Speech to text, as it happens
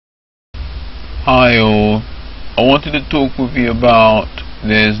Hi all, I wanted to talk with you about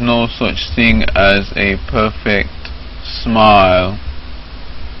there's no such thing as a perfect smile.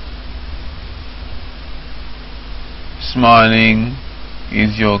 Smiling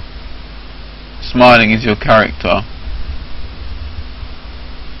is your character.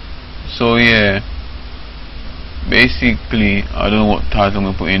 So yeah, basically I don't know what title I'm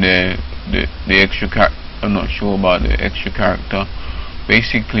gonna put in there. The extra character. I'm not sure about the extra character.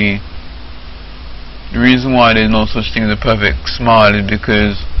 Basically, the reason why there's no such thing as a perfect smile is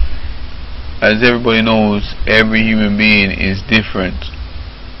because, as everybody knows, every human being is different,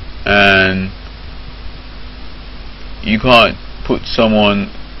 and you can't put someone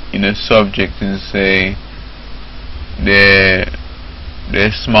in a subject and say their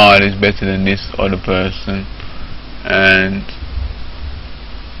smile is better than this other person, and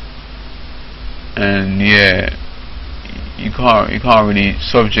yeah, you can't really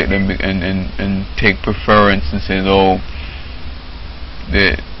subject them and take preference and say, oh,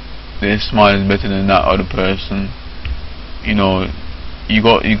 their smile is better than that other person. You know, you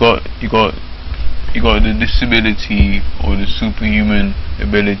got the disability or the superhuman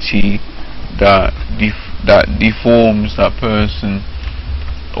ability that deforms that person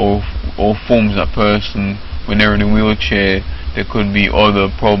or forms that person when they're in a wheelchair. There could be other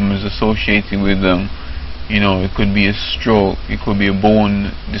problems associated with them. You know, it could be a stroke, it could be a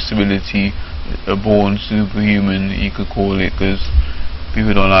born disability, a born superhuman, you could call it, because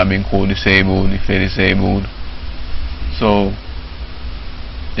people don't like being called disabled if they're disabled. So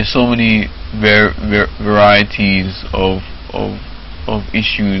there's so many varieties of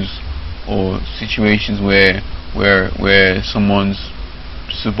issues or situations where someone's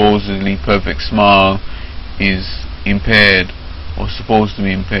supposedly perfect smile is impaired or supposed to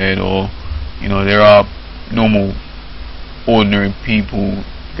be impaired, or you know, there are normal ordinary people,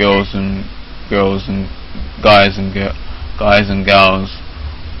 guys and gals,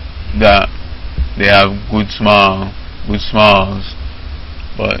 that they have good smiles,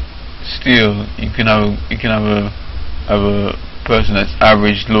 but still you can have a person that's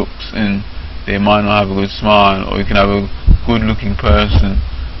average looks and they might not have a good smile, or you can have a good looking person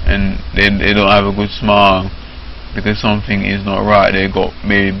and they don't have a good smile because something is not right. They got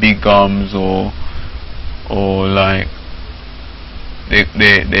maybe big gums, or like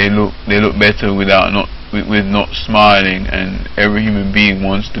they look better with not smiling, and every human being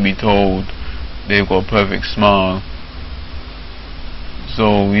wants to be told they've got a perfect smile.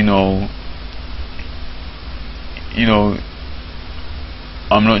 So you know,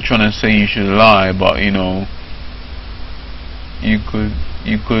 I'm not trying to say you should lie, but you know, you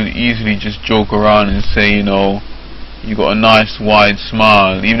could easily just joke around and say, you know, you got a nice wide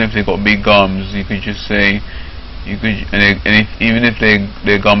smile. Even if they got big gums, you could just say, even if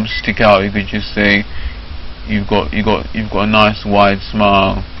their gums stick out, you could just say you've got a nice wide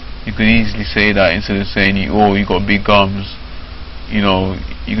smile. You could easily say that instead of saying you got big gums. You know,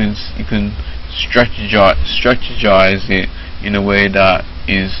 you can strategize it in a way that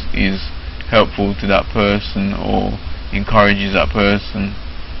is helpful to that person or encourages that person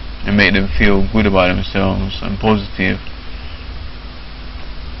and make them feel good about themselves and positive.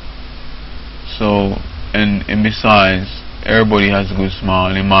 So and besides, everybody has a good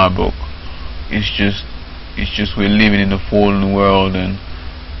smile in my book. It's just we're living in a fallen world and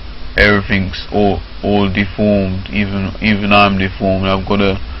everything's all deformed. Even I'm deformed. I've got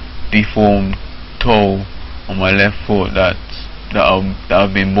a deformed toe on my left foot that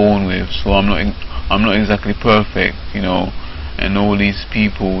I've been born with. So I'm not exactly perfect, you know. And all these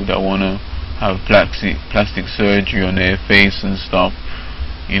people that want to have plastic surgery on their face and stuff,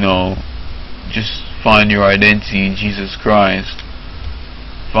 you know, just find your identity in Jesus Christ.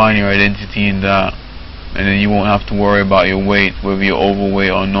 Find your identity in that, and then you won't have to worry about your weight, whether you're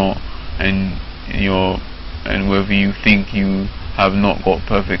overweight or not, and whether you think you have not got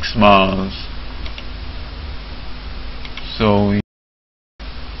perfect smiles. So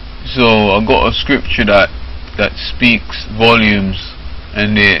I got a scripture that speaks volumes,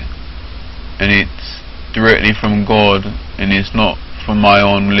 and it's directly from God, and it's not from my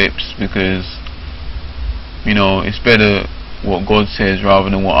own lips, because you know, it's better what God says rather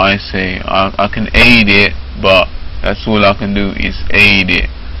than what I say. I can aid it, but that's all I can do is aid it.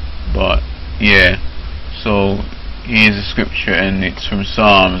 But yeah, so here's a scripture, and it's from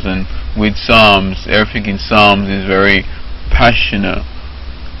Psalms, and with Psalms, everything in Psalms is very passionate,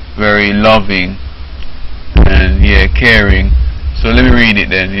 very loving, and yeah, caring. So let me read it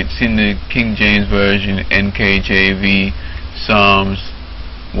then. It's in the King James Version, NKJV, Psalms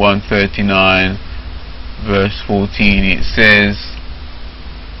 139 verse 14.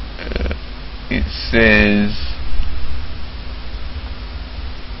 It says,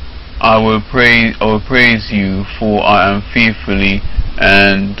 I will praise you, for I am fearfully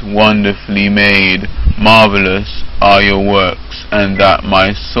and wonderfully made. Marvelous are your works, and that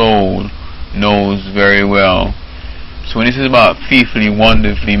my soul knows very well. So when it says about fearfully,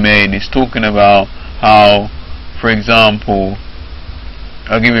 wonderfully made, it's talking about how, for example,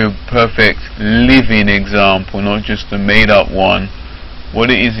 I'll give you a perfect living example, not just a made up one. What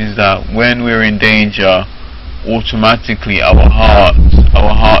it is that when we're in danger, automatically our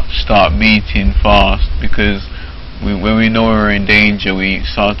hearts start beating fast, because when we know we're in danger, we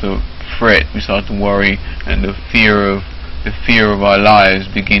start to fret, we start to worry, and the fear of our lives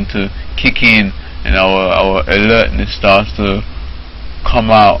begin to kick in, and our alertness starts to come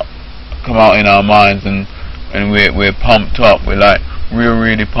out in our minds, and we're pumped up. We're like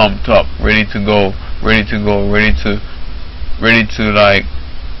really pumped up, ready to go, ready to like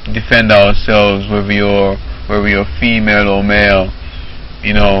defend ourselves, whether you're female or male.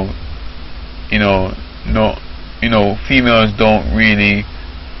 Females don't really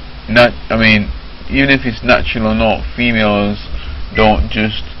even if it's natural or not, females don't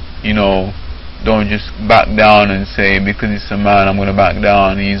just back down and say, because it's a man, I'm gonna back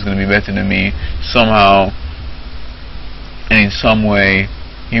down, he's gonna be better than me. Somehow and in some way,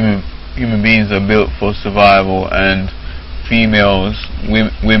 human beings are built for survival, and females,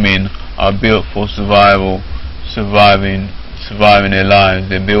 women are built for surviving their lives.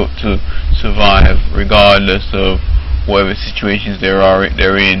 They're built to survive regardless of whatever situations they're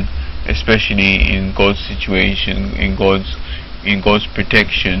in, especially in God's situation, in God's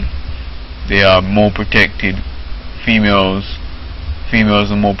protection. They are more protected. Females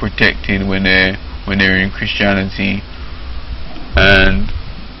are more protected when they're in Christianity, and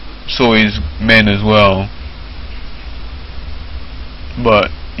so is men as well.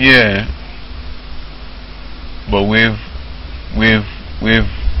 But yeah, but when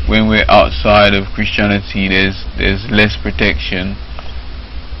we're outside of Christianity, there's less protection.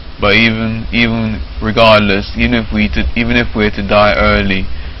 But even regardless, even if we're to die early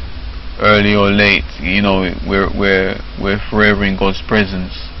or late, we're forever in God's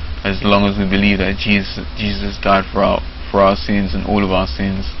presence, as long as we believe that Jesus died for our sins and all of our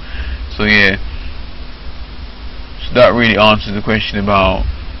sins. So yeah, so that really answers the question about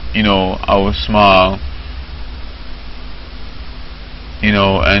our smile.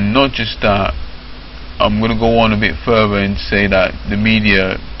 And not just that, I'm going to go on a bit further and say that the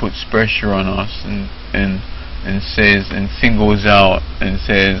media puts pressure on us and says and singles out and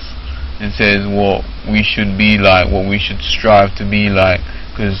says what we should be like, what we should strive to be like,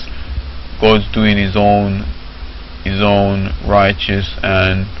 because God's doing his own righteous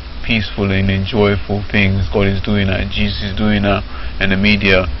and peaceful and enjoyable things. God is doing that, Jesus is doing that, and the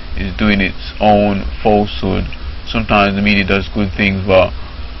media is doing its own falsehood. Sometimes the media does good things, but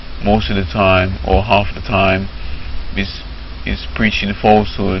most of the time, or half the time, is preaching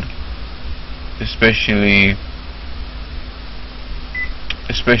falsehood. Most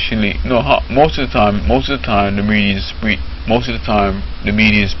of the time the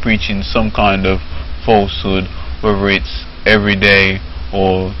media is preaching some kind of falsehood, whether it's every day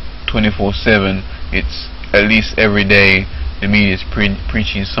or 24/7. It's at least every day the media is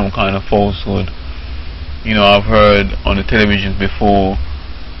preaching some kind of falsehood. I've heard on the television before,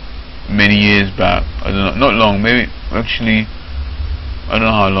 many years back, I don't know, not long, maybe actually, I don't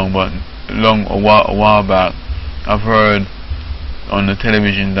know how long, but a while back, I've heard on the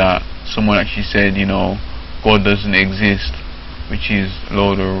television that someone actually said, God doesn't exist, which is a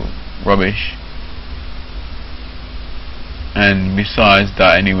load of rubbish. And besides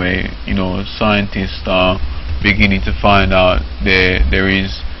that, anyway, scientists are beginning to find out there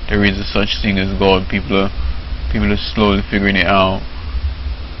is a such thing as God. People are slowly figuring it out,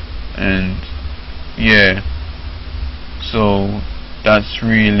 and yeah, so that's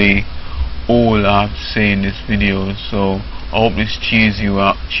really all I have to say in this video. So I hope this cheers you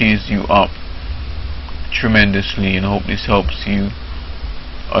up tremendously, and I hope this helps you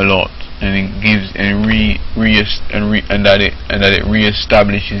a lot, and it gives and that it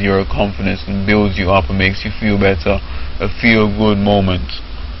reestablishes your confidence and builds you up and makes you feel better, a feel good moment.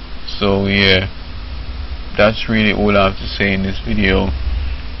 So yeah, that's really all I have to say in this video.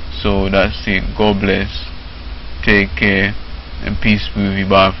 So that's it. God bless, take care, and peace be with you.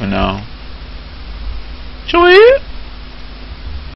 Bye for now. Chewie.